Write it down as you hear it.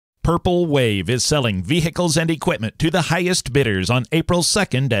Purple Wave is selling vehicles and equipment to the highest bidders on April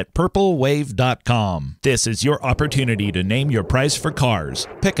 2nd at purplewave.com. This is your opportunity to name your price for cars,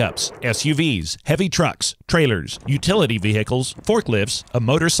 pickups, SUVs, heavy trucks, trailers, utility vehicles, forklifts, a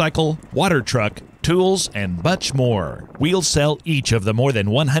motorcycle, water truck, tools, and much more. We'll sell each of the more than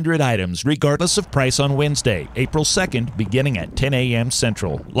 100 items regardless of price on Wednesday, April 2nd, beginning at 10 a.m.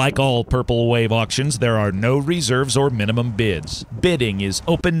 Central. Like all Purple Wave auctions, there are no reserves or minimum bids. Bidding is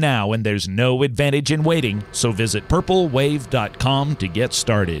open now and there's no advantage in waiting, so visit purplewave.com to get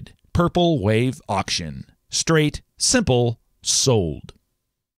started. Purple Wave Auction. Straight, simple, sold.